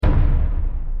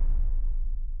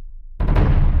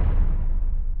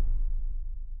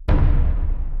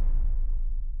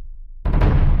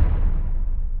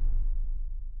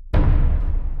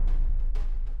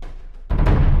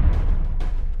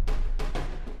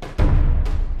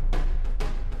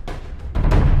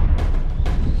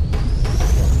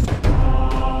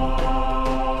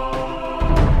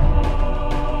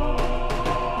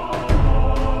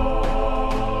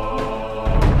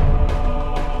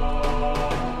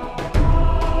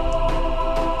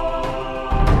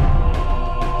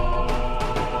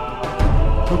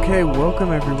Okay,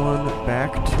 welcome everyone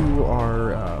back to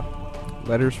our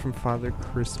Letters from Father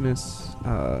Christmas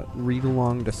read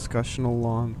along, discussion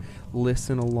along,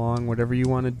 listen along, whatever you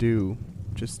want to do.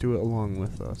 Just do it along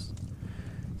with us.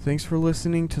 Thanks for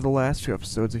listening to the last two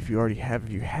episodes. If you already have,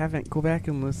 if you haven't, go back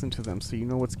and listen to them so you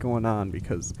know what's going on,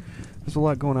 because there's a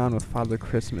lot going on with Father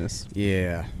Christmas.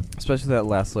 Yeah. Especially that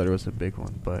last letter was a big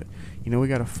one. But, you know, we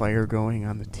got a fire going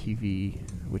on the TV,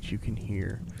 which you can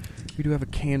hear. We do have a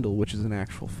candle, which is an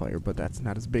actual fire, but that's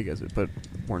not as big as it. But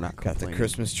we're not complaining. Got the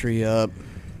Christmas tree up.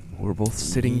 We're both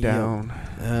sitting down.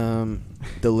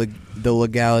 The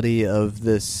legality of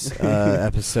this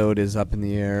episode is up in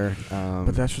the air.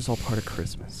 But that's just all part of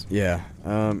Christmas. Yeah.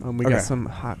 We got some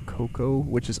hot cocoa,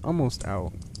 which is almost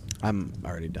out. I'm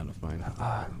already done with mine.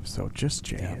 So just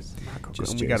Jay has some hot cocoa.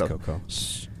 Just and Jay's we got cocoa.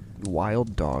 a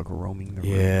wild dog roaming the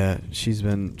room. Yeah, she's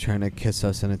been trying to kiss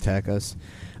us and attack us.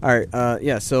 All right.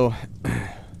 So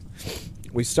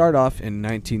we start off in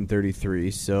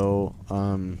 1933. So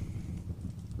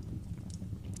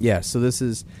so this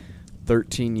is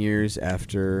 13 years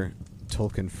after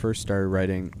Tolkien first started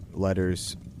writing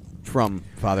letters from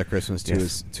Father Christmas to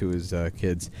his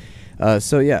kids.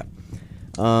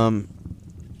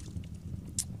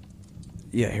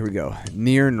 Here we go.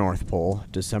 Near North Pole,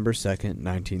 December 2nd,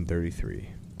 1933.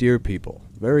 Dear people,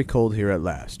 very cold here at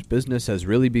last. Business has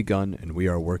really begun, and we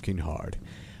are working hard.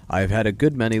 I have had a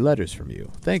good many letters from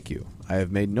you. Thank you. I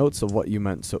have made notes of what you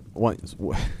meant so...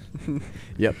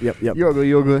 Yep.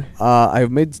 You're good. I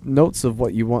have made notes of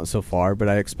what you want so far, but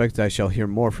I expect I shall hear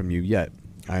more from you yet.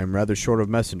 I am rather short of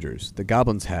messengers. The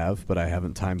goblins have, but I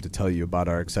haven't time to tell you about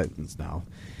our excitements now.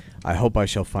 I hope I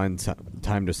shall find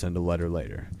time to send a letter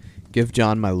later. Give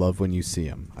John my love when you see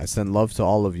him. I send love to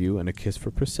all of you and a kiss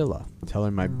for Priscilla. Tell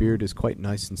her my beard is quite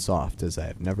nice and soft, as I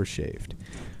have never shaved.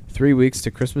 3 weeks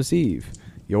to Christmas Eve.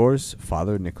 Yours,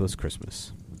 Father Nicholas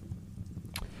Christmas.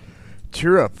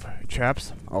 Cheer up,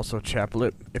 chaps. Also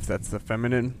chaplet, if that's the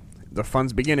feminine. The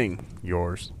fun's beginning.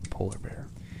 Yours, Polar Bear.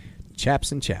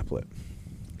 Chaps and chaplet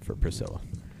for Priscilla.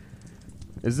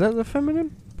 Is that the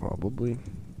feminine? Probably.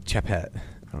 Chapette.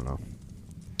 I don't know.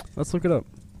 Let's look it up.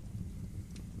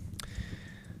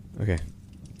 Okay.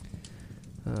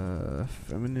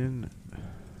 Feminine.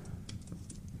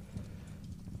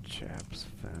 Chaps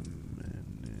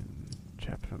feminine.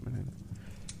 Chap feminine.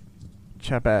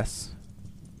 Chapass.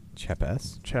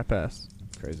 Chapass? Chapass.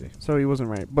 Crazy. So he wasn't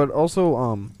right. But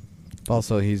also,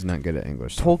 Also, he's not good at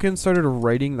English. Tolkien started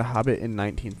writing The Hobbit in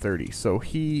 1930. So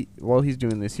while he's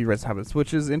doing this, he writes Hobbits,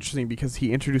 which is interesting because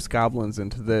he introduced goblins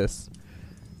into this.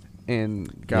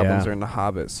 And goblins are in The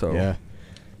Hobbit, so... Yeah.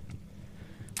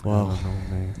 Well,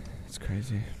 man. it's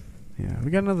crazy. Yeah,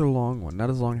 we got another long one. Not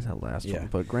as long as that last one,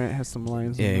 but Grant has some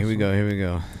lines. Yeah, here we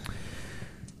go.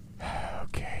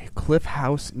 Okay. Cliff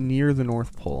House near the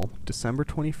North Pole, December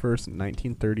 21st,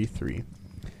 1933.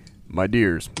 My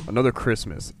dears, another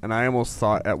Christmas, and I almost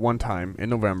thought at one time, in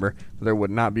November, there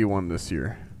would not be one this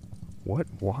year. What?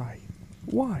 Why?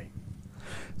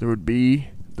 There would be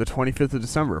the 25th of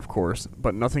December, of course,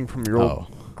 but nothing from your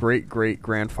old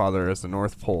great-great-grandfather at the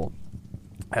North Pole.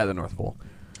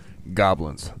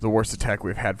 Goblins, the worst attack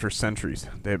we've had for centuries.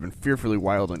 They have been fearfully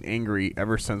wild and angry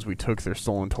ever since we took their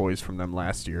stolen toys from them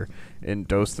last year and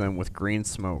doused them with green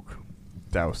smoke.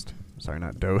 Doused them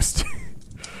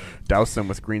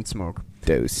with green smoke.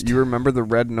 Dosed. You remember the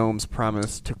red gnomes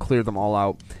promised to clear them all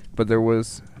out, but there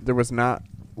was not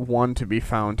one to be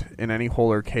found in any hole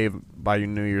or cave by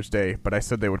New Year's Day, but I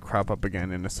said they would crop up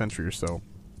again in a century or so.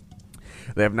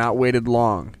 They have not waited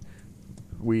long.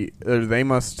 They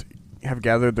must have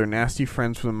gathered their nasty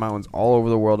friends from the mountains all over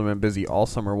the world and been busy all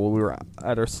summer while we were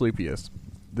at our sleepiest.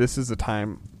 This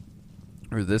time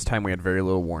we had very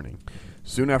little warning.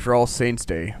 Soon after All Saints'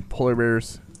 Day, Polar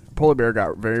Bear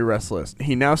got very restless.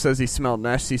 He now says he smelled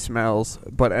nasty smells,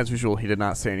 but as usual, he did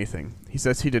not say anything. He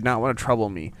says he did not want to trouble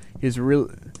me. He's a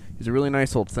really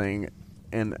nice old thing,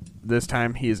 and this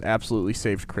time he has absolutely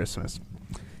saved Christmas.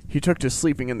 He took to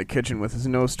sleeping in the kitchen with his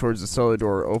nose towards the cellar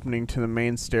door opening to the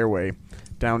main stairway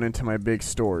down into my big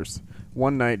stores.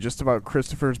 One night, just about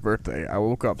Christopher's birthday, I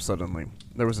woke up suddenly.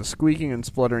 There was a squeaking and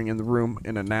spluttering in the room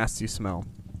and a nasty smell.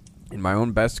 In my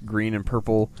own best green and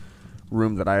purple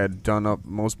room that I had done up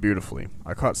most beautifully,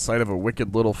 I caught sight of a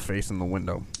wicked little face in the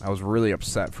window. I was really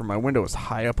upset, for my window was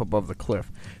high up above the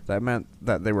cliff. That meant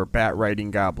that there were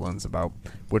bat-riding goblins about,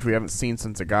 which we haven't seen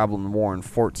since a goblin war in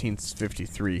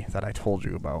 1453 that I told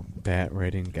you about.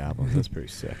 Bat-riding goblins, that's pretty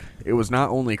sick. I was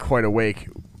not only quite awake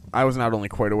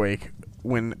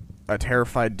when a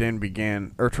terrific din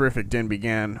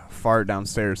began far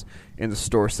downstairs in the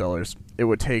store cellars. It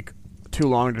would take too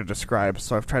long to describe,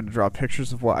 so I've tried to draw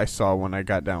pictures of what I saw when I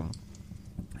got down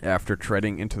after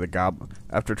treading on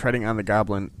the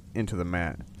goblin into the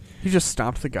mat. He just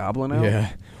stomped the goblin out?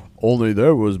 Yeah. Only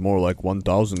there was more like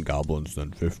 1,000 goblins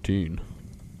than 15.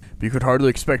 But you could hardly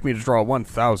expect me to draw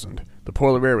 1,000. The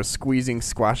polar bear was squeezing,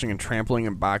 squashing, and trampling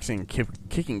and boxing and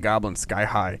kicking goblins sky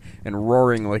high and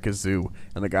roaring like a zoo,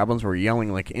 and the goblins were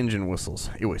yelling like engine whistles.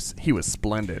 He was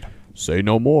splendid. Say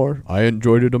no more. I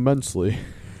enjoyed it immensely.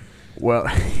 Well,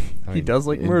 he does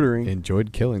like murdering.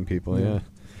 Enjoyed killing people, yeah.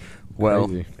 Well,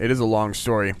 Crazy. it is a long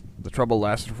story. The trouble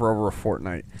lasted for over a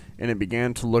fortnight, and it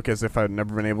began to look as if I had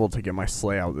never been able to get my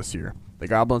sleigh out this year. The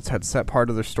goblins had set part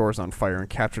of their stores on fire and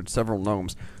captured several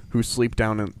gnomes who sleep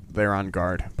down there on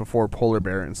guard before Polar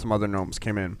Bear and some other gnomes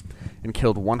came in and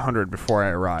killed 100 before I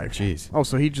arrived. Jeez. Oh,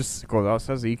 so he just goes out and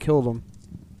says he killed them.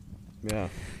 Yeah.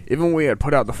 Even when we had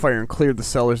put out the fire and cleared the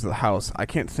cellars of the house, I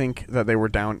can't think that they were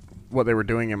down what they were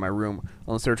doing in my room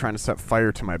unless they were trying to set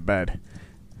fire to my bed.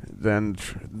 Then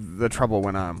the trouble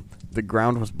went on. The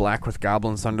ground was black with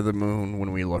goblins under the moon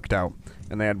when we looked out,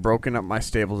 and they had broken up my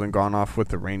stables and gone off with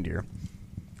the reindeer.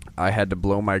 I had to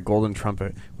blow my golden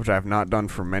trumpet, which I have not done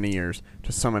for many years,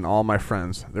 to summon all my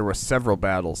friends. There were several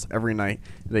battles. Every night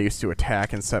they used to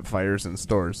attack and set fires in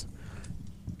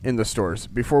the stores.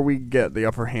 Before we get the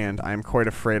upper hand, I am quite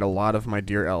afraid a lot of my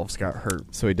dear elves got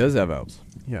hurt. So he does have elves.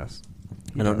 Yes.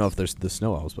 I don't know if there's the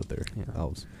snow elves, but they're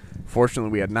elves. Fortunately,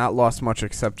 we had not lost much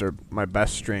except my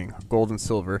best string, gold and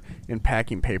silver, in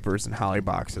packing papers and holly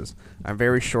boxes. I'm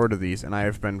very short of these, and I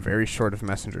have been very short of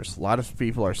messengers. A lot of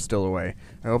people are still away.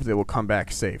 I hope they will come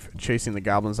back safe, chasing the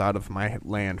goblins out of my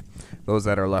land, those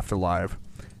that are left alive.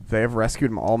 They have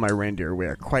rescued all my reindeer. We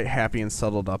are quite happy and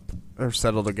settled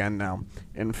again now,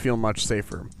 and feel much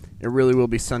safer. It really will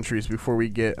be centuries before we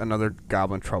get another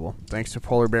goblin trouble. Thanks to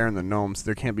Polar Bear and the gnomes,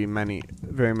 there can't be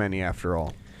very many after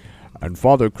all. And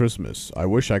Father Christmas, I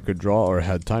wish I could draw or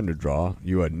had time to draw.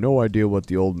 You had no idea what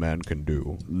the old man can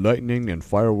do. Lightning and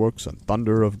fireworks and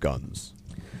thunder of guns.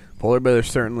 Polar Bear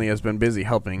certainly has been busy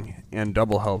helping, and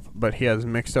double help, but he has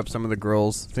mixed up some of the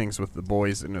girls' things with the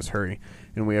boys in his hurry,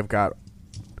 and we have got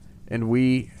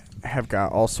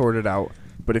all sorted out.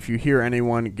 But if you hear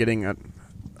anyone getting a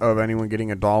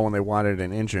doll when they wanted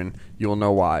an engine, you will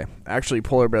know why. Actually,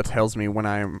 Polar Bear tells me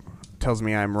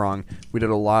I'm wrong. We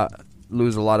did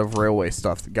lose a lot of railway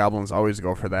stuff. The goblins always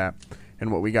go for that,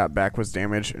 and what we got back was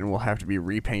damaged and will have to be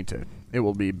repainted. It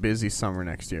will be a busy summer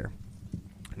next year.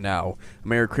 Now,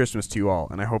 Merry Christmas to you all,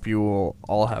 and I hope you will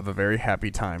all have a very happy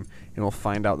time, and will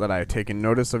find out that I have taken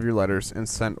notice of your letters and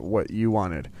sent what you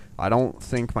wanted. I don't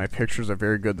think my pictures are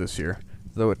very good this year,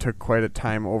 though it took quite a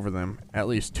time over them, at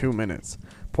least 2 minutes.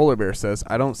 Polar Bear says,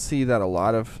 I don't see that a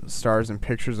lot of stars and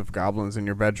pictures of goblins in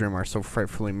your bedroom are so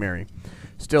frightfully merry.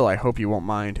 Still, I hope you won't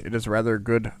mind. It is rather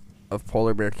good of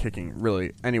Polar Bear kicking,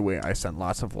 really. Anyway, I send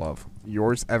lots of love.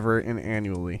 Yours ever and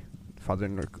annually, Father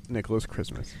Nicholas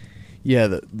Christmas. Yeah,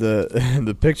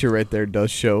 the picture right there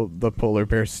does show the polar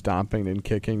bear stomping and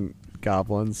kicking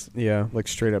goblins. Yeah. Like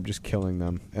straight up just killing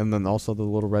them. And then also the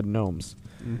little red gnomes,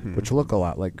 which look a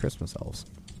lot like Christmas elves.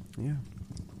 Yeah.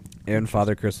 And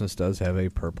Father Christmas does have a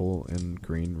purple and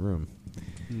green room.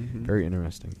 Very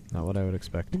interesting. Not what I would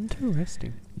expect.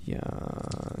 Interesting.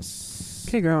 Yes.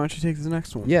 Okay, Grandma, why don't you take the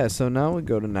next one? Yeah, so now we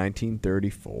go to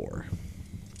 1934.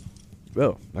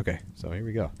 Oh, okay. So here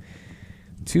we go.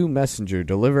 To messenger,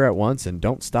 deliver at once and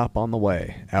don't stop on the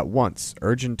way. At once,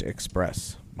 urgent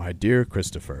express. My dear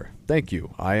Christopher, thank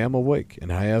you. I am awake,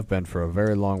 and I have been for a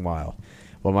very long while.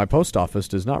 Well, my post office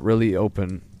does not really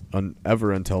open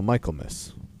ever until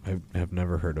Michaelmas. I have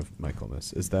never heard of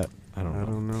Michaelmas. Is that? I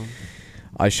don't know.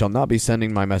 I shall not be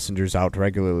sending my messengers out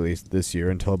regularly this year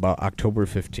until about October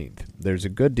 15th. There's a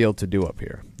good deal to do up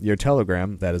here. Your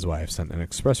telegram, that is why I've sent an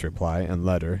express reply and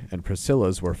letter, and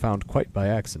Priscilla's were found quite by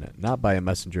accident, not by a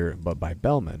messenger, but by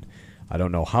Bellman. I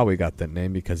don't know how he got that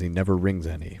name because he never rings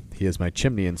any. He is my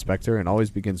chimney inspector and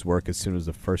always begins work as soon as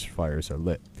the first fires are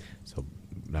lit. So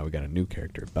now we got a new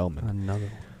character, Bellman. Another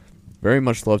one. Very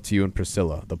much love to you and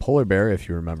Priscilla. The polar bear, if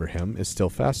you remember him, is still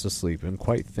fast asleep and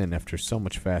quite thin after so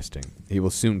much fasting. He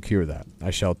will soon cure that. I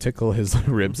shall tickle his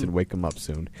ribs and wake him up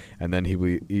soon, and then he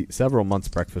will eat several months'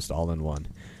 breakfast all in one.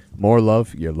 More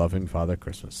love, your loving Father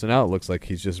Christmas. So now it looks like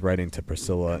he's just writing to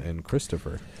Priscilla and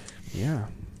Christopher. Yeah.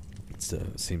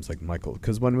 It seems like Michael.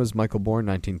 Because when was Michael born?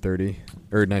 1930?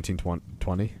 Or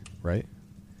 1920, right?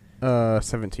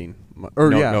 17.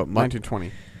 1920.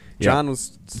 Yeah. John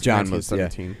was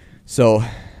 1917.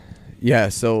 Yeah.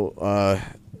 So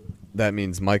that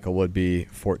means Michael would be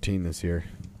 14 this year.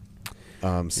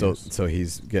 Yes. So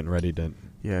he's getting ready to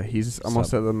Yeah, he's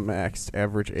almost at the max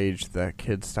average age that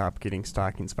kids stop getting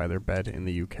stockings by their bed in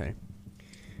the UK.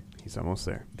 He's almost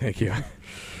there. Thank you.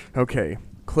 Okay,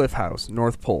 Cliff House,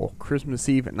 North Pole, Christmas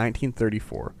Eve,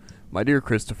 1934. My dear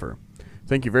Christopher,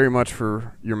 thank you very much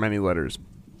for your many letters.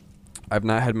 I've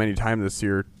not had time this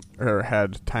year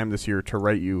to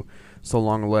write you so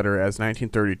long a letter as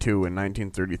 1932 and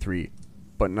 1933,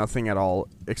 but nothing at all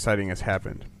exciting has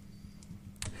happened.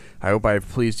 I hope I have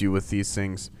pleased you with these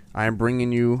things. I am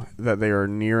bringing you that they are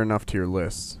near enough to your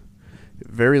lists.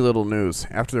 Very little news.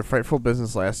 After the frightful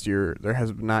business last year, there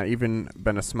has not even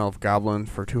been a smell of goblin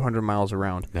for 200 miles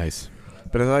around. Nice.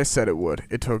 But as I said it would,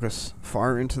 it took us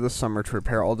far into the summer to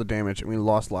repair all the damage, and we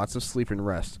lost lots of sleep and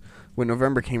rest. When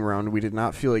November came around, we did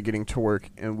not feel like getting to work,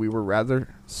 and we were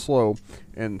rather slow,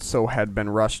 and so had been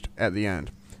rushed at the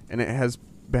end. And it has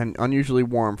been unusually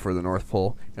warm for the North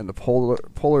Pole, and the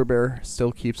polar bear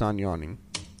still keeps on yawning.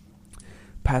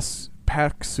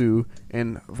 Paxu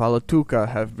and Valatuka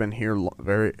have been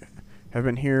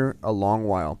here a long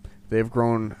while. They have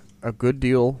grown a good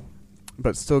deal,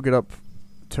 but still get up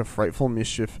to frightful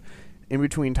mischief in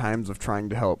between times of trying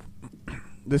to help.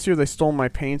 This year they stole my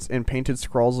paints and painted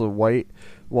scrawls of white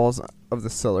walls of the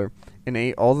cellar, and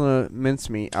ate all the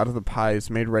mincemeat out of the pies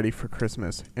made ready for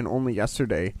Christmas, and only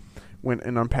yesterday went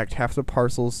and unpacked half the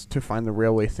parcels to find the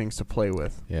railway things to play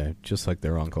with. Yeah, just like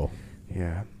their uncle.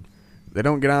 Yeah. They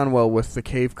don't get on well with the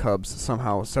cave cubs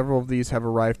somehow. Several of these have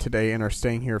arrived today and are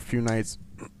staying here a few nights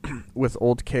with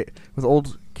old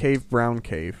Cave Brown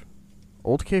Cave.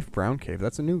 Old Cave Brown Cave,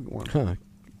 that's a new one. Huh.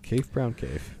 Cave Brown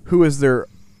Cave. Who is their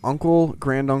uncle,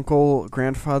 granduncle,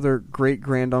 grandfather,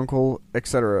 great-granduncle,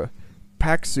 etc.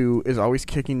 Paxu is always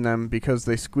kicking them because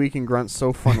they squeak and grunt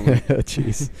so funnily.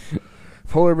 Jeez.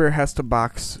 Polar Bear has to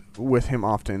box with him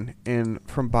often, and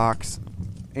a box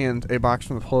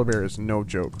from the Polar Bear is no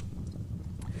joke.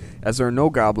 As there are no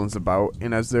goblins about,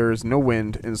 and as there is no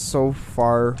wind, and so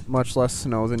far much less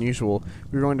snow than usual,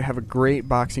 we're going to have a great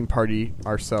boxing party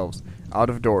ourselves, out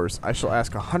of doors. I shall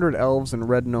ask 100 elves and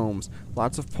red gnomes,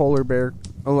 lots of polar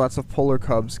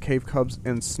cubs, cave cubs,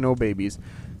 and snow babies,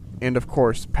 and of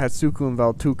course, Patsuku and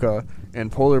Valtuka,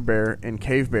 and Polar Bear, and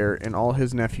Cave Bear, and all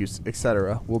his nephews,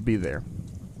 etc., will be there.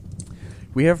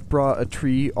 We have brought a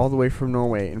tree all the way from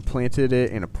Norway and planted it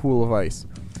in a pool of ice.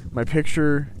 My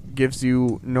picture gives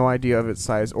you no idea of its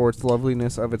size or its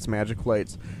loveliness of its magic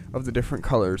lights of the different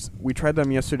colors. We tried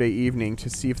them yesterday evening to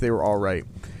see if they were all right.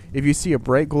 If you see a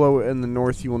bright glow in the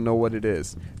north, you will know what it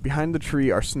is. Behind the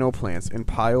tree are snow plants and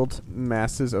piled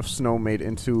masses of snow made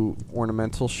into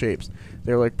ornamental shapes.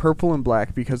 They are like purple and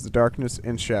black because of the darkness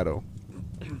and shadow.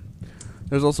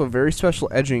 There's also very special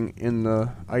edging in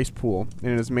the ice pool,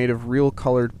 and it is made of real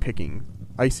colored icing.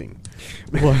 I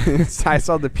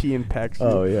saw the P in Paxu.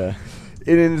 Oh, yeah.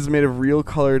 It is made of real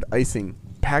colored icing.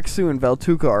 Paxu and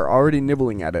Valtuka are already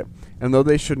nibbling at it, and though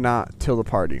they should not till the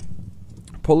party.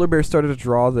 Polar Bear started to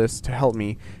draw this to help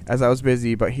me as I was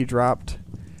busy, but he dropped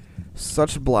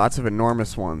such blots of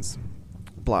enormous ones.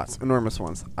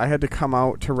 I had to come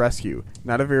out to rescue.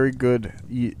 Not very good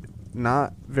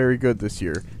this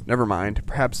year. Never mind.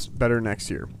 Perhaps better next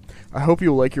year. I hope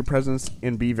you will like your presents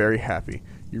and be very happy.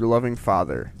 Your loving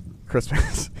Father.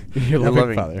 Christmas. Your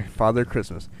loving Father. Father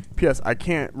Christmas. P.S. I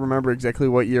can't remember exactly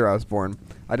what year I was born.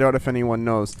 I doubt if anyone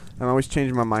knows. I'm always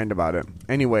changing my mind about it.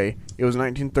 Anyway, it was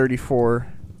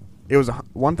 1934. It was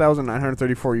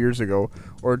 1,934 years ago,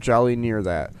 or jolly near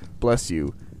that. Bless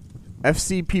you.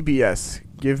 FCPBS.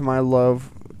 Give my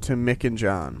love to Mick and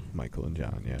John. Michael and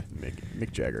John, yeah.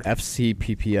 Mick Jagger.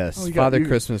 FCPPS. Father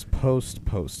Christmas post.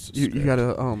 You got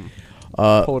a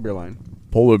Polar Bear line.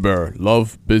 Polar Bear,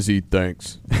 love, busy,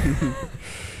 thanks.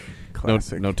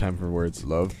 Classic. No time for words.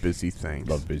 Love, busy, thanks.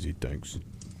 Love, busy, thanks.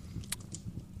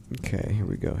 Okay, here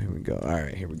we go. All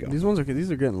right, here we go. These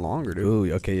are getting longer, dude.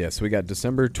 Ooh, okay, yeah. So we got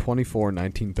December 24,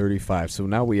 1935. So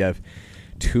now we have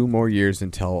 2 more years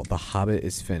until The Hobbit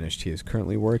is finished. He is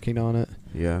currently working on it.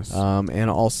 Yes. And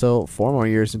also 4 more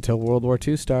years until World War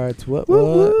II starts. What?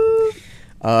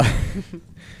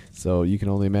 So you can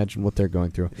only imagine what they're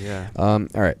going through. Yeah. All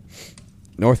right.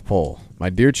 North Pole. My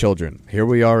dear children, here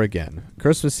we are again.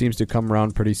 Christmas seems to come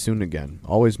around pretty soon again.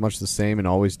 Always much the same and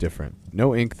always different.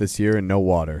 No ink this year and no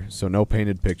water, so no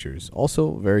painted pictures.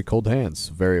 Also, very cold hands,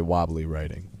 very wobbly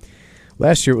writing.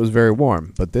 Last year it was very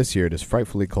warm, but this year it is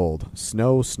frightfully cold.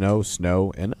 Snow, snow,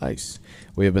 snow, and ice.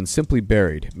 We have been simply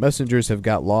buried. Messengers have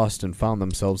got lost and found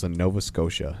themselves in Nova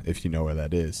Scotia, if you know where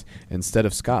that is, instead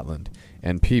of Scotland.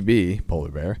 And PB,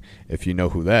 Polar Bear, if you know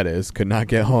who that is, could not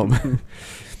get home.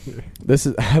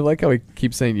 I like how he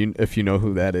keeps saying if you know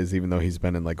who that is, even though he's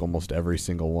been in like almost every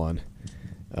single one.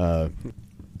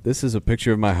 This is a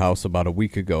picture of my house about a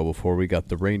week ago before we got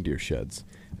the reindeer sheds.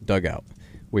 Dugout.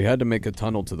 We had to make a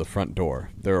tunnel to the front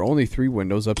door. There are only 3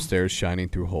 windows upstairs shining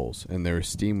through holes, and there is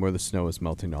steam where the snow is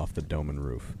melting off the dome and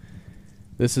roof.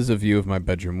 This is a view of my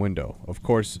bedroom window. Of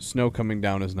course, snow coming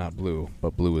down is not blue,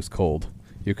 but blue is cold.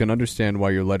 You can understand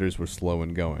why your letters were slow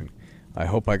in going. I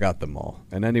hope I got them all.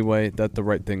 And anyway, that the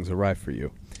right things arrive for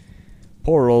you.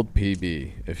 Poor old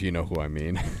PB, if you know who I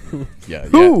mean. Yeah.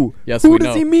 Who? Yes, Who we does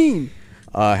know. he mean?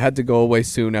 Had to go away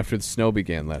soon after the snow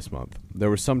began last month. There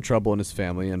was some trouble in his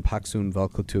family, and Paksun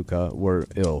Valkatuka were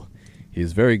ill. He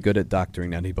is very good at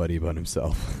doctoring anybody but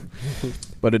himself.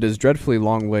 But it is dreadfully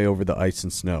long way over the ice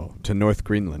and snow, to North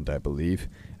Greenland, I believe,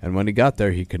 and when he got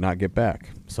there he could not get back,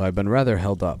 so I've been rather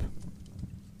held up.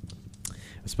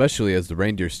 Especially as the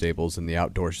reindeer stables and the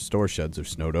outdoor store sheds are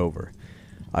snowed over.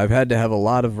 I've had to have a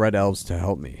lot of red elves to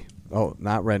help me. Oh,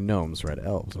 not red gnomes, red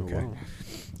elves, okay. Oh, wow.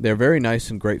 They're very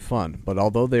nice and great fun, but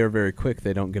although they are very quick,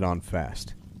 they don't get on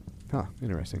fast. Huh,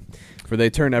 interesting. For they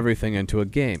turn everything into a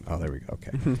game. Oh, there we go,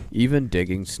 okay. Even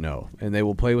digging snow, and they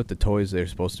will play with the toys they're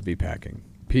supposed to be packing.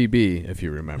 PB, if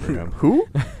you remember him. Who?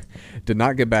 Did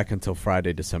not get back until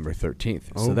Friday, December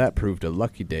 13th, Oh. so that proved a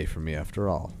lucky day for me after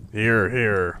all.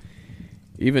 Here.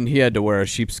 Even he had to wear a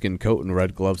sheepskin coat and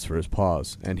red gloves for his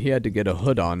paws, and he had to get a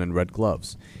hood on and red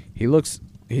gloves.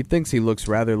 He thinks he looks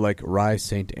rather like Rye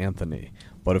St. Anthony,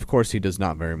 but of course he does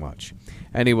not very much.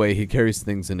 Anyway, he carries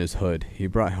things in his hood. He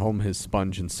brought home his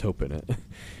sponge and soap in it.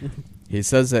 He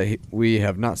says that we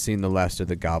have not seen the last of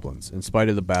the goblins, in spite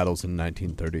of the battles in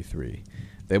 1933.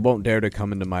 They won't dare to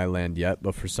come into my land yet,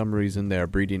 but for some reason they are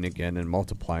breeding again and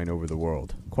multiplying over the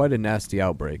world. Quite a nasty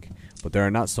outbreak, but there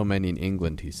are not so many in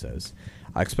England, he says.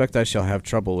 I expect I shall have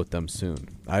trouble with them soon.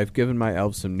 I have given my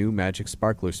elves some new magic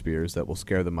sparkler spears that will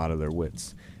scare them out of their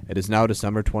wits. It is now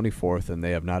December 24th, and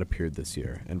they have not appeared this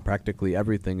year, and practically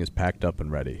everything is packed up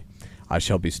and ready. I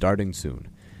shall be starting soon.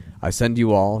 I send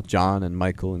you all, John and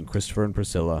Michael and Christopher and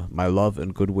Priscilla, my love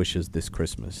and good wishes this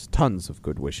Christmas. Tons of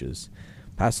good wishes.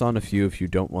 Pass on a few if you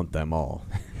don't want them all.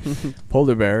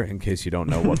 Polar Bear, in case you don't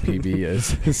know what PB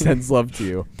is, sends love to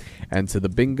you. And to the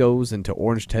Bingos and to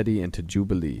Orange Teddy and to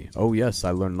Jubilee. Oh, yes,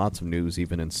 I learned lots of news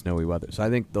even in snowy weather. So I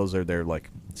think those are their,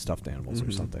 stuffed animals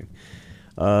or something.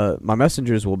 My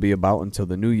messengers will be about until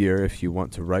the new year if you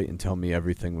want to write and tell me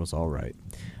everything was all right.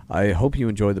 I hope you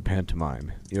enjoy the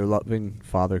pantomime. Your loving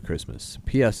Father Christmas.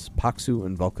 P.S. Paksu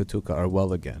and Valkatuka are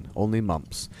well again, only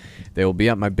mumps. They will be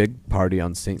at my big party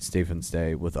on St. Stephen's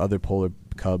Day with other polar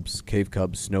cubs, cave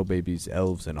cubs, snow babies,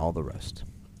 elves, and all the rest.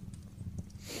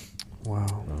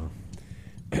 Wow.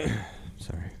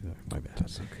 Sorry, my bad.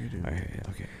 That's okay, dude.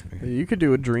 Okay. You could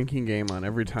do a drinking game on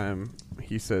every time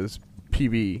he says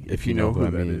PB If you know who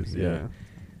that I mean, is. yeah.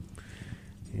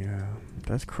 Yeah.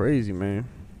 That's crazy, man.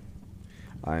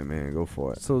 All right, man, go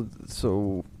for it. So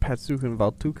Patsuk and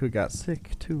Valtuka got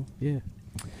sick too. Yeah.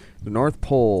 The North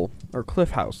Pole or Cliff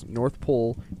House, North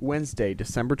Pole, Wednesday,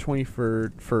 December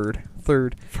 23rd,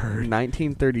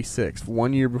 1936,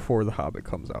 1 year before The Hobbit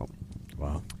comes out.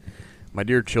 Wow. My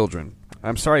dear children,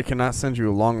 I'm sorry I cannot send you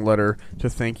a long letter to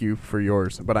thank you for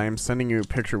yours, but I am sending you a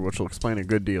picture which will explain a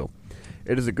good deal.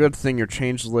 It is a good thing your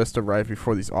changed list arrived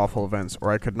before these awful events,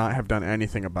 or I could not have done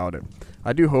anything about it.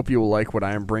 I do hope you will like what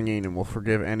I am bringing and will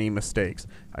forgive any mistakes.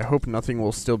 I hope nothing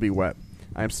will still be wet.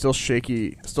 I am still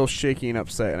shaky and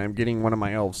upset, and I'm getting one of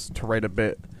my elves to write a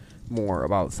bit more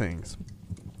about things.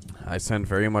 I send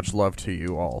very much love to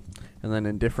you all. And then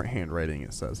in different handwriting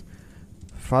it says,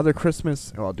 Father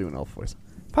Christmas... Oh, I'll do an elf voice.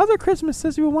 Father Christmas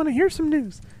says you will want to hear some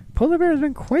news. Polar Bear has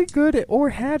been quite good, or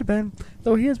had been,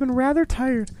 though he has been rather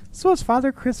tired. So has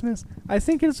Father Christmas. I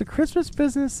think it is the Christmas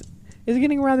business is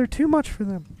getting rather too much for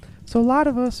them. So a lot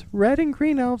of us, red and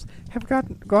green elves, have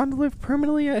gone to live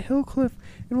permanently at Hillcliff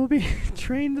and will be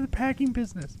trained to the packing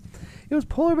business. It was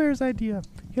Polar Bear's idea.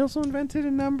 He also invented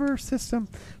a number system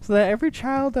so that every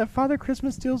child that Father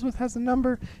Christmas deals with has a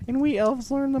number, and we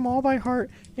elves learn them all by heart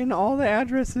in all the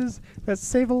addresses that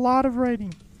save a lot of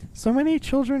writing. So many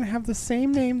children have the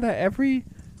same name that every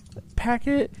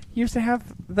packet used to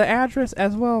have the address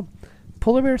as well.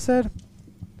 Polar Bear said...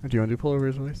 Do you want to do Polar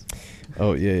Bear's voice?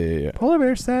 Oh, yeah. Polar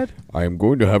Bear said... I am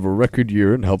going to have a record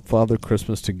year and help Father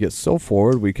Christmas to get so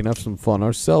forward we can have some fun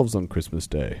ourselves on Christmas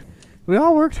Day. We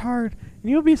all worked hard, and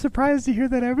you'll be surprised to hear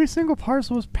that every single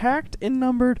parcel was packed and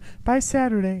numbered by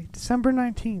Saturday, December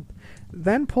 19th.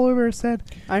 Then Polar Bear said,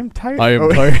 I'm tired...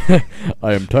 tired.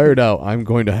 I am tired out. I'm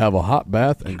going to have a hot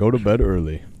bath and go to bed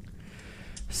early.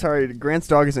 Sorry, Grant's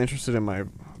dog is interested in my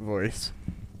voice.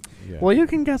 Yeah. Well, you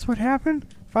can guess what happened.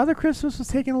 Father Christmas was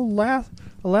taking a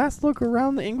last look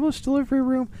around the English delivery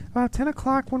room about 10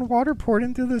 o'clock when water poured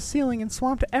in through the ceiling and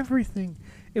swamped everything.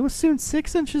 It was soon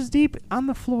 6 inches deep on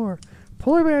the floor.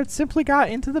 Polar Bear had simply got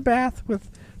into the bath with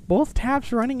both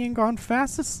taps running and gone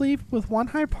fast asleep with one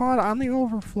hind paw on the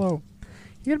overflow.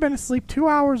 He had been asleep 2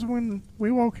 hours when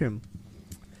we woke him.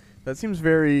 That seems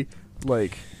very,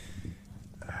 like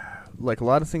a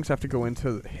lot of things have to go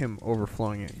into him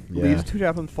overflowing it. Yeah. Leaves 2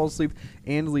 taps and falls asleep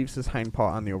and leaves his hind paw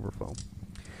on the overflow.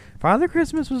 Father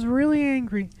Christmas was really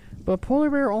angry, but Polar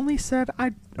Bear only said,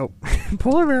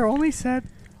 Polar Bear only said,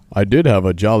 I did have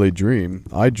a jolly dream.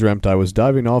 I dreamt I was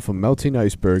diving off a melting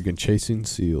iceberg and chasing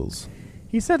seals.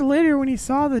 He said later when he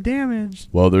saw the damage.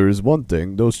 Well, there is one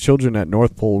thing. Those children at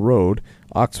North Pole Road,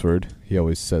 Oxford, he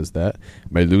always says that,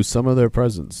 may lose some of their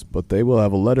presents, but they will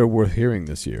have a letter worth hearing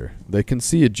this year. They can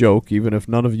see a joke even if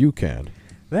none of you can.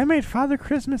 That made Father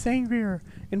Christmas angrier,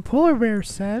 and Polar Bear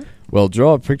said, Well,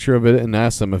 draw a picture of it and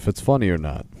ask them if it's funny or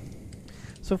not.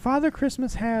 So Father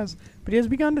Christmas has, but he has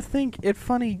begun to think it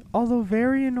funny, although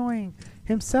very annoying.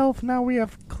 Himself, now we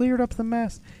have cleared up the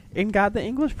mess and got the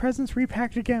English presents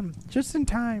repacked again, just in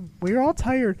time. We are all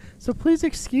tired, so please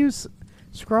excuse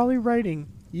scrawly writing.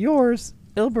 Yours,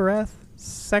 Ilbereth,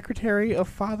 Secretary of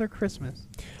Father Christmas.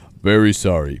 Very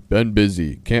sorry. Been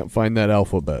busy. Can't find that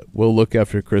alphabet. We'll look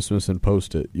after Christmas and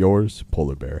post it. Yours,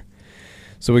 Polar Bear.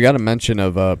 So we got a mention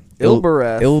of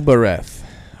Ilbereth. Ilbereth.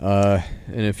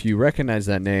 And if you recognize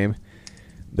that name,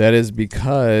 that is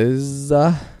because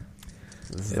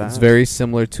it's very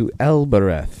similar to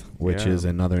Elbereth, which is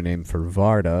another name for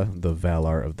Varda, the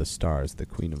Valar of the Stars, the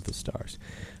Queen of the Stars.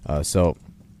 This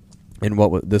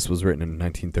was written in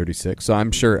 1936. So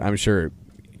I'm sure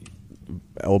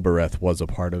Elbereth was a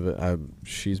part of it.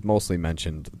 She's mostly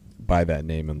mentioned by that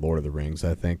name in Lord of the Rings,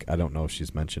 I think. I don't know if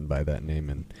she's mentioned by that name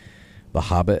in The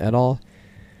Hobbit at all.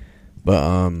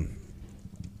 But,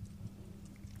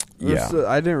 yeah.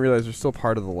 I didn't realize they're still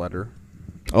part of the letter.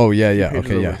 Oh, yeah. Pages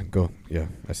Okay, over. yeah. Go. Yeah,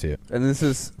 I see it. And this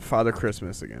is Father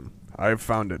Christmas again. I've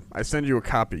found it. I send you a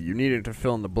copy. You need it to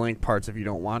fill in the blank parts if you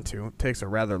don't want to. It takes a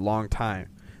rather long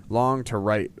to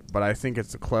write, but I think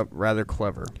it's rather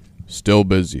clever. Still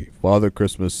busy. Father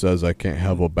Christmas says I can't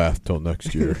have a bath till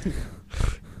next year.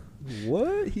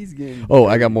 What? He's getting... Oh,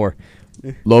 I got more.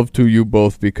 Love to you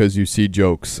both because you see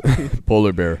jokes.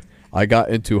 Polar Bear. I got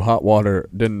into hot water,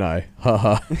 didn't I?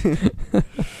 Haha.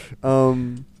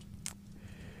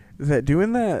 That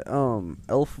doing that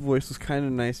elf voice was kind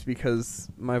of nice because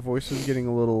my voice was getting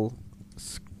a little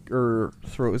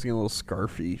throat was getting a little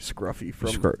scruffy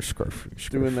from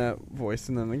doing that voice,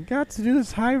 and then I got to do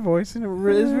this high voice, and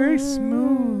it is very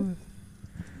smooth.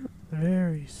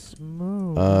 Very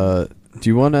smooth. Do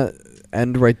you want to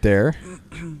end right there?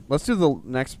 Let's do the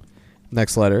next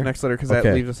letter. Next letter, because Okay.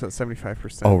 that leaves us at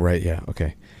 75%. Oh, right, yeah,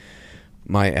 okay.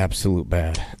 My absolute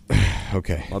bad.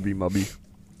 Okay. Mubby.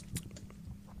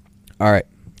 All right.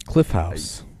 Cliff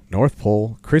House, North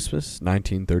Pole, Christmas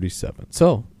 1937.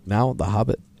 So, now The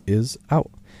Hobbit is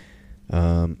out.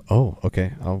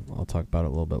 Okay. I'll talk about it a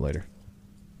little bit later.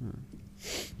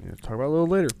 Yeah, talk about it a little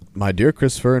later. My dear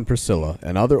Christopher and Priscilla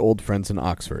and other old friends in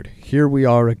Oxford, here we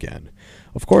are again.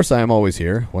 Of course I am always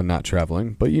here when not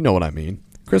traveling, but you know what I mean.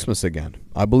 Christmas again.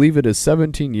 I believe it is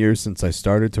 17 years since I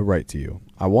started to write to you.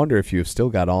 I wonder if you have still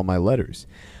got all my letters.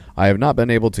 I have not been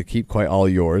able to keep quite all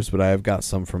yours, but I have got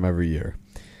some from every year.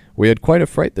 We had quite a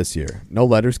fright this year. No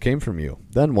letters came from you.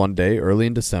 Then one day, early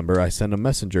in December, I sent a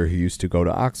messenger who used to go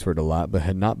to Oxford a lot but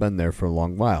had not been there for a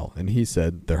long while, and he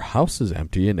said, "Their house is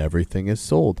empty and everything is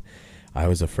sold." I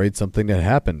was afraid something had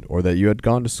happened, or that you had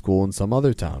gone to school in some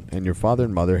other town, and your father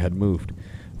and mother had moved.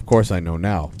 Of course I know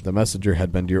now. The messenger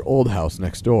had been to your old house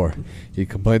next door. He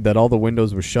complained that all the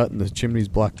windows were shut and the chimneys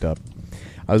blocked up.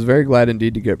 I was very glad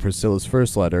indeed to get Priscilla's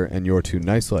first letter and your 2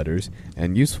 nice letters,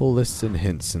 and useful lists and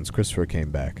hints since Christopher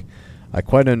came back. I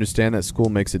quite understand that school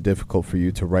makes it difficult for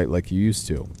you to write like you used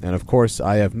to, and of course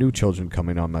I have new children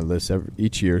coming on my list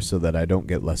each year so that I don't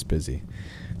get less busy.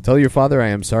 Tell your father I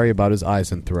am sorry about his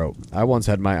eyes and throat. I once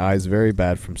had my eyes very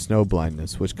bad from snow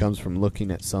blindness, which comes from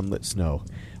looking at sunlit snow,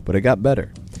 but it got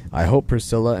better. I hope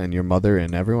Priscilla and your mother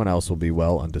and everyone else will be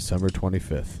well on December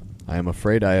 25th. I am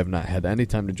afraid I have not had any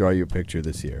time to draw you a picture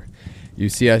this year. You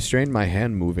see, I strained my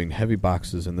hand moving heavy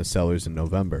boxes in the cellars in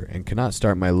November, and cannot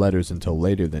start my letters until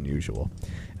later than usual,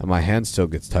 and my hand still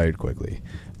gets tired quickly.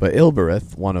 But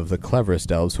Ilbereth, one of the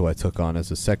cleverest elves who I took on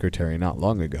as a secretary not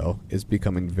long ago, is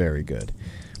becoming very good.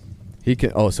 He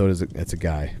can. Oh, so it's a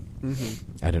guy.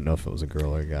 Mm-hmm. I didn't know if it was a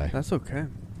girl or a guy. That's okay.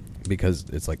 Because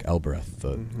it's like Elbereth,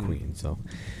 the queen. So,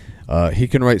 He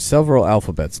can write several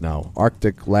alphabets now.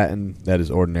 Arctic, Latin, that is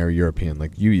ordinary European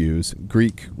like you use,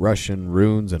 Greek, Russian,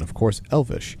 runes, and of course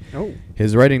Elvish. Oh.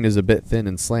 His writing is a bit thin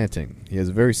and slanting. He has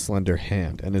a very slender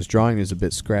hand, and his drawing is a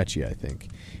bit scratchy, I think.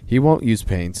 He won't use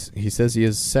paints. He says he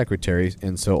is a secretary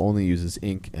and so only uses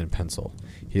ink and pencil.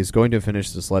 He is going to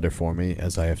finish this letter for me,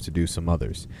 as I have to do some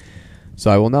others. So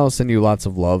I will now send you lots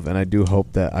of love, and I do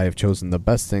hope that I have chosen the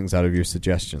best things out of your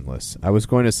suggestion list. I was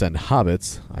going to send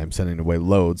Hobbits. I am sending away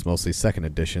loads, mostly second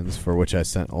editions, for which I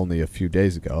sent only a few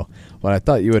days ago. But I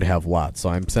thought you would have lots, so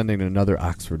I'm sending another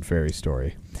Oxford fairy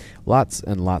story. Lots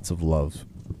and lots of love,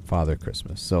 Father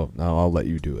Christmas. So now I'll let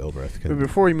you do Ilbreth. But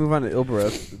before we move on to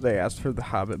Ilbreth, they asked for the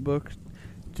Hobbit book.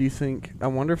 Do you think... I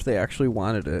wonder if they actually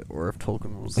wanted it, or if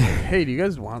Tolkien was like, hey, do you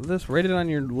guys want this? Write it on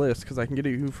your list, because I can get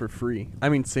it you for free. I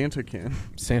mean, Santa can.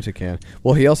 Santa can.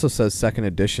 Well, he also says second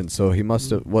edition, so he must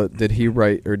have... What did he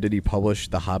write, or did he publish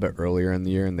The Hobbit earlier in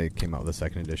the year, and they came out with a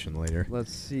second edition later?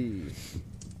 Let's see.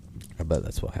 I bet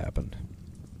that's what happened.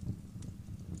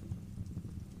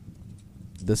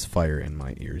 This fire in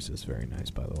my ears is very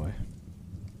nice, by the way.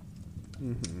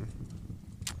 Mm-hmm.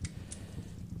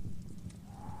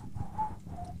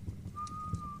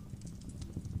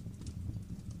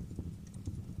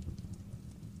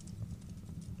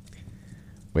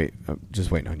 Wait, I'm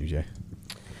just waiting on you, Jay.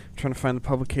 I'm trying to find the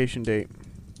publication date.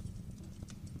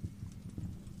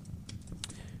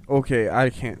 Okay, I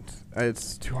can't.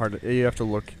 It's too hard. You have to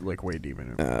look like way deep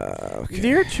in it. Okay.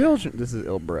 Dear children, this is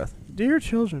Ilbreth. Dear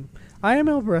children, I am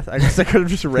Ilbreth. I guess I could have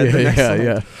just read the next one.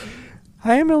 Yeah.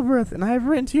 I am Ilbreth, and I have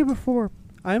written to you before.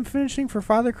 I am finishing for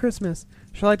Father Christmas.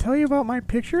 Shall I tell you about my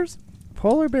pictures?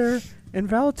 Polar Bear and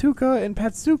Valatuka and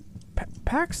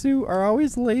Paxu are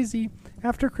always lazy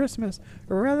after Christmas,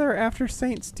 or rather after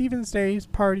St. Stephen's Day's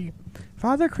party.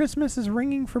 Father Christmas is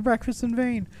ringing for breakfast in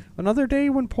vain. Another day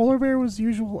when Polar Bear was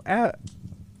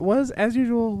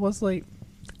late.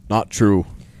 Not true.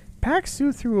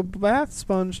 Paxu threw a bath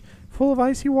sponge full of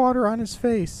icy water on his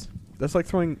face. That's like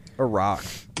throwing a rock.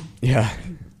 Yeah.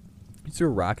 He threw a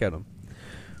rock at him.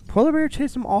 Polar Bear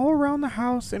chased him all around the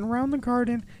house and around the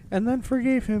garden, and then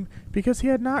forgave him because he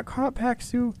had not caught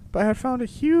Paxu, but had found a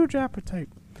huge appetite.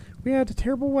 We had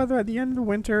terrible weather at the end of the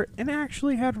winter, and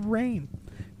actually had rain.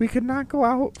 We could not go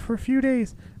out for a few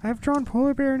days. I have drawn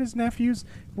Polar Bear and his nephews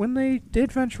when they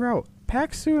did venture out.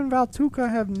 Paxu and Valtuka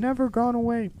have never gone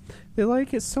away. They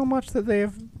like it so much that they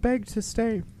have begged to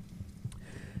stay.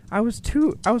 I was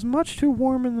much too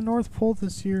warm in the North Pole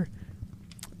this year.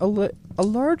 A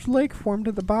large lake formed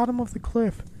at the bottom of the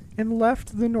cliff, and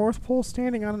left the North Pole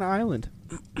standing on an island.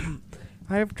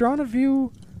 I have drawn a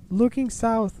view looking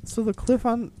south, so the cliff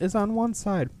is on one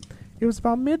side. It was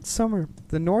about midsummer.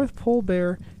 The North Pole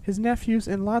Bear, his nephews,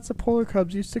 and lots of polar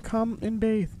cubs used to come and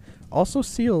bathe. Also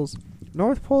seals.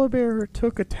 North Polar Bear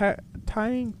took to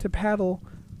trying to paddle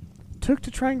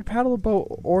a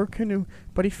boat or canoe,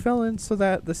 but he fell in so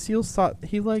that the seals thought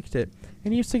he liked it,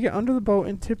 and he used to get under the boat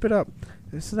and tip it up,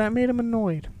 so that made him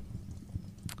annoyed.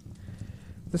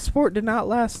 The sport did not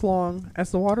last long, as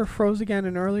the water froze again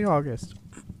in early August.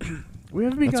 We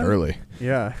have begun. That's early.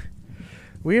 Yeah.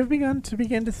 We have begun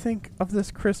to think of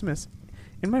this Christmas.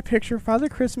 In my picture, Father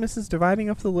Christmas is dividing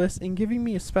up the list and giving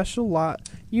me a special lot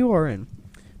you are in.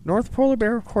 North Polar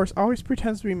Bear, of course, always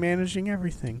pretends to be managing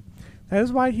everything. That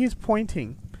is why he is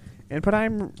pointing. But I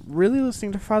am really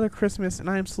listening to Father Christmas, and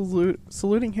I am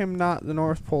saluting him, not the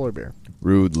North Polar Bear.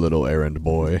 Rude little errand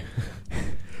boy.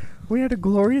 We had a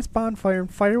glorious bonfire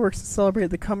and fireworks to celebrate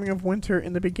the coming of winter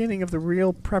and the beginning of the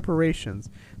real preparations.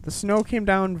 The snow came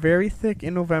down very thick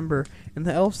in November, and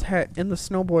the elves and the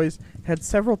snowboys had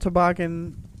several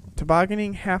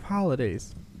tobogganing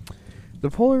half-holidays. The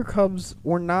polar cubs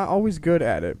were not always good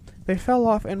at it. They fell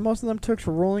off, and most of them took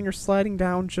to rolling or sliding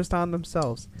down just on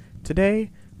themselves.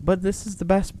 Today, but this is the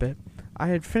best bit, I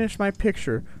had finished my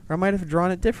picture, or I might have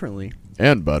drawn it differently.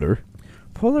 And butter.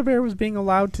 Polar Bear was being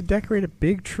allowed to decorate a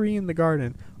big tree in the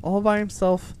garden, all by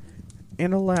himself,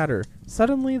 and a ladder.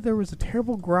 Suddenly, there was a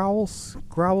terrible growl,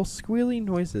 squealing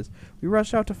noises. We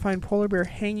rushed out to find Polar Bear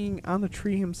hanging on the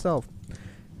tree himself.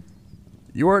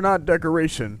 "You are not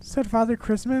decoration," said Father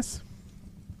Christmas.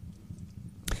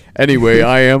 Anyway,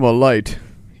 I am a light.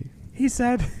 He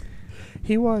said.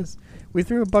 He was. We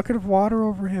threw a bucket of water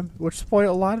over him, which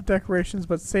spoiled a lot of decorations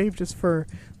but saved his fur.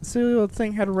 The silly old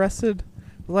thing had rested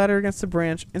the ladder against a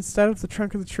branch instead of the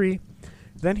trunk of the tree.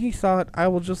 Then he thought, I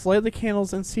will just light the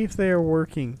candles and see if they are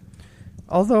working,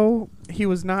 although he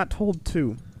was not told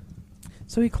to.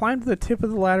 So he climbed to the tip of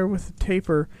the ladder with a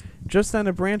taper. Just then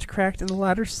a branch cracked and the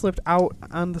ladder slipped out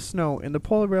on the snow, and the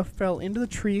polar bear fell into the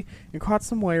tree and caught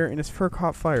some wire, and his fur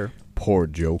caught fire. Poor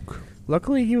joke.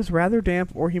 Luckily, he was rather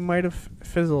damp, or he might have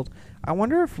fizzled. I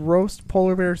wonder if roast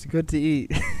polar bear's good to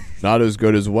eat. Not as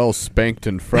good as well spanked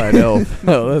and fried elf.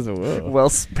 Oh, that's a whoa. Well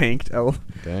spanked elf.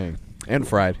 Dang. And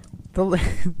fried. The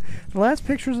last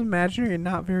picture is imaginary and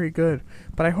not very good,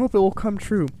 but I hope it will come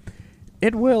true.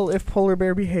 It will if Polar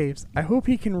Bear behaves. I hope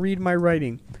he can read my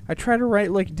writing. I try to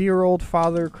write like dear old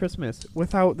Father Christmas,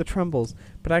 without the trembles,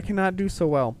 but I cannot do so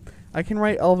well. I can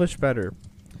write Elvish better.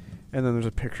 And then there's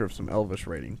a picture of some Elvish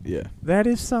writing. Yeah. That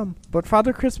is some. But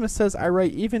Father Christmas says I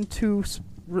write even too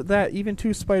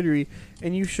spidery,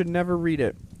 and you should never read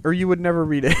it. Or you would never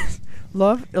read it.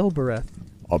 Love, Ilbereth.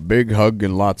 A big hug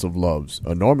and lots of loves.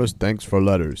 Enormous thanks for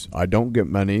letters. I don't get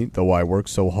many, though I work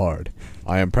so hard.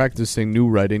 I am practicing new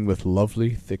writing with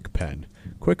lovely, thick pen.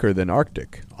 Quicker than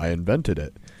Arctic. I invented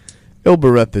it.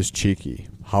 Ilbereth is cheeky.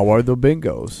 How are the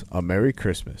bingos? A Merry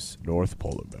Christmas, North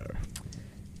Polar Bear.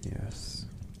 Yes.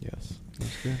 Yes.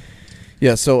 That's good.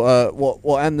 Yeah, so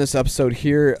we'll end this episode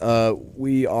here.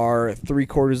 We are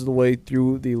 3/4 of the way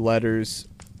through the letters,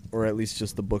 or at least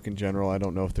just the book in general. I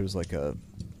don't know if there's like a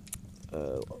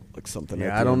like something. Yeah,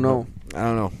 at I the don't end, know. but I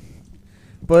don't know.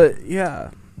 But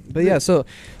yeah. But yeah, so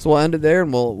we'll end it there,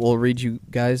 and we'll read you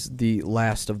guys the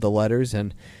last of the letters,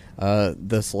 and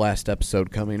this last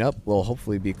episode coming up will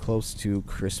hopefully be close to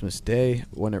Christmas Day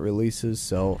when it releases.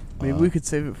 So Maybe we could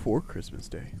save it for Christmas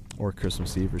Day. or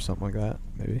Christmas Eve or something like that,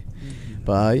 maybe.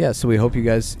 But yeah, so we hope you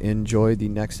guys enjoy the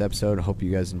next episode. Hope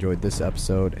you guys enjoyed this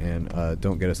episode, and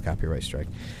don't get us copyright strike.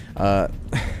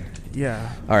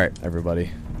 Yeah. All right,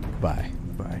 everybody. Bye.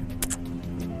 Bye.